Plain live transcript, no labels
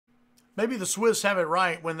Maybe the Swiss have it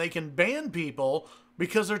right when they can ban people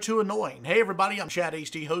because they're too annoying. Hey everybody, I'm Chad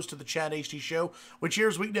Hasty, host of the Chad Hasty Show, which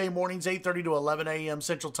airs weekday mornings 8:30 to 11 a.m.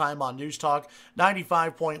 Central Time on News Talk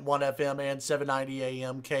 95.1 FM and 790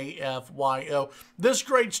 a.m. KFYO. This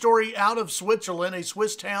great story out of Switzerland, a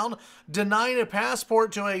Swiss town denying a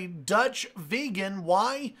passport to a Dutch vegan.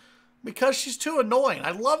 Why? Because she's too annoying. I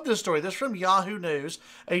love this story. This is from Yahoo News.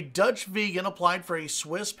 A Dutch vegan applied for a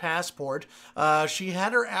Swiss passport. She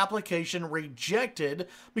had her application rejected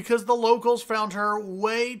because the locals found her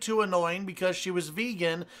way too annoying because she was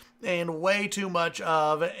vegan and way too much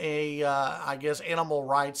of a, I guess, animal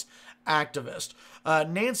rights activist.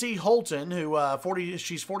 Nancy Holton,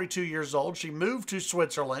 she's 42 years old. She moved to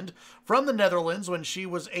Switzerland from the Netherlands when she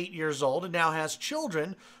was 8 years old and now has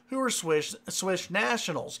children who are Swiss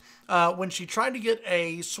nationals. When she tried to get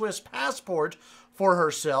a Swiss passport for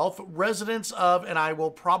herself, residents of, and I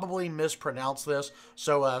will probably mispronounce this,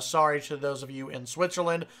 so sorry to those of you in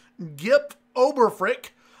Switzerland, Gip Oberfrick,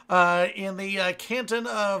 in the canton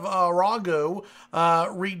of Arago,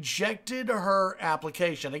 rejected her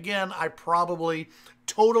application. Again, I probably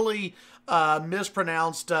totally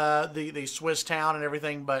mispronounced the Swiss town and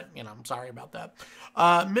everything, but, you know, I'm sorry about that.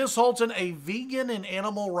 Ms. Holton, a vegan and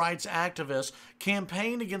animal rights activist,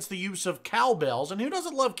 campaigned against the use of cowbells, and who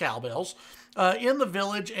doesn't love cowbells, in the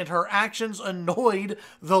village, and her actions annoyed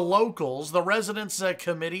the locals. The residents'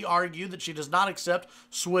 committee argued that she does not accept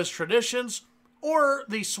Swiss traditions or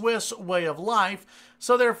the Swiss way of life,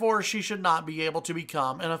 so therefore she should not be able to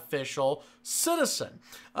become an official citizen.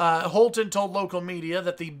 Holton told local media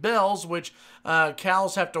that the bells, which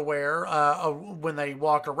cows have to wear when they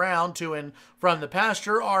walk around to and from the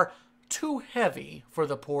pasture, are too heavy for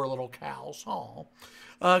the poor little cows. Aww.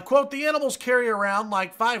 Quote, the animals carry around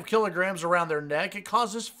like 5 kilograms around their neck. It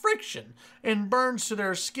causes friction and burns to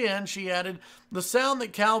their skin. She added, the sound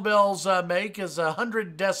that cowbells make is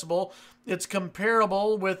 100 decibel. It's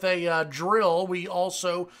comparable with a drill. We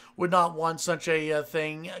also would not want such a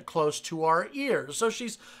thing close to our ears. So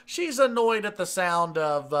she's annoyed at the sound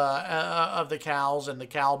of the cows and the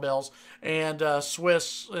cowbells. And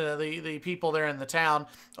the people there in the town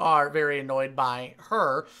are very annoyed by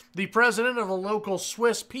her. The president of the local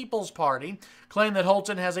Swiss People's Party claimed that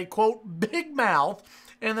Holton has a, quote, big mouth,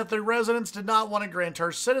 and that the residents did not want to grant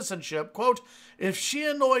her citizenship, quote, if she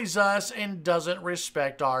annoys us and doesn't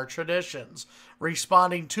respect our traditions.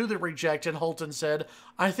 Responding to the rejection, Holton said,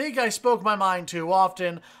 I think I spoke my mind too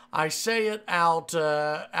often. I say it out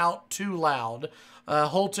too loud.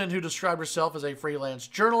 Holton, who described herself as a freelance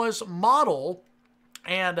journalist, model,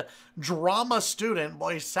 and drama student,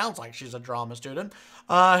 boy, sounds like she's a drama student,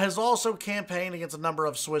 has also campaigned against a number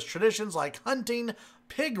of Swiss traditions like hunting,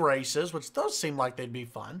 pig races, which does seem like they'd be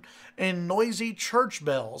fun, and noisy church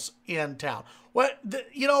bells in town.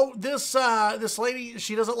 This lady,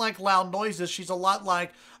 she doesn't like loud noises. She's a lot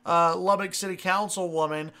like Lubbock City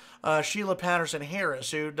Councilwoman Sheila Patterson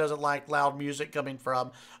Harris, who doesn't like loud music coming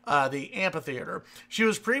from the amphitheater. She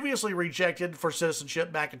was previously rejected for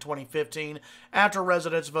citizenship back in 2015 after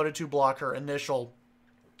residents voted to block her initial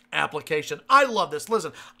application. I love this.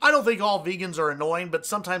 Listen, I don't think all vegans are annoying, but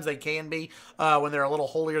sometimes they can be when they're a little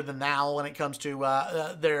holier than thou when it comes to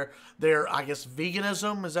their I guess,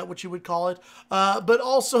 veganism. Is that what you would call it? But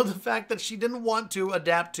also the fact that she didn't want to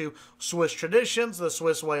adapt to Swiss traditions, the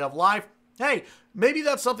Swiss way of life. Hey, maybe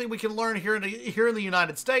that's something we can learn here in the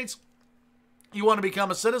United States. You want to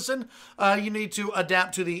become a citizen, you need to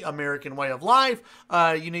adapt to the American way of life.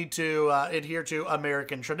 You need to adhere to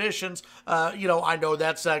American traditions. I know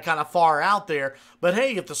that's kind of far out there, but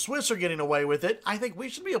hey, if the Swiss are getting away with it, I think we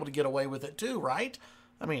should be able to get away with it too, right?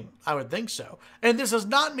 I mean, I would think so. And this is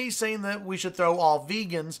not me saying that we should throw all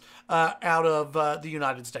vegans out of the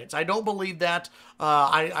United States. I don't believe that.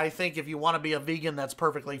 I think if you want to be a vegan, that's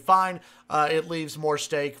perfectly fine. It leaves more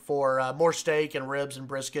steak and ribs and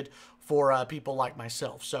brisket for people like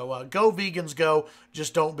myself. So go vegans, go.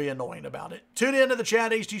 Just don't be annoying about it. Tune in to the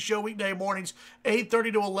Chad Hasty Show weekday mornings,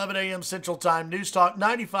 8:30 to 11 a.m. Central Time. News Talk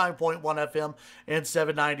 95.1 FM and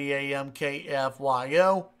 790 a.m.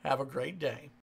 KFYO. Have a great day.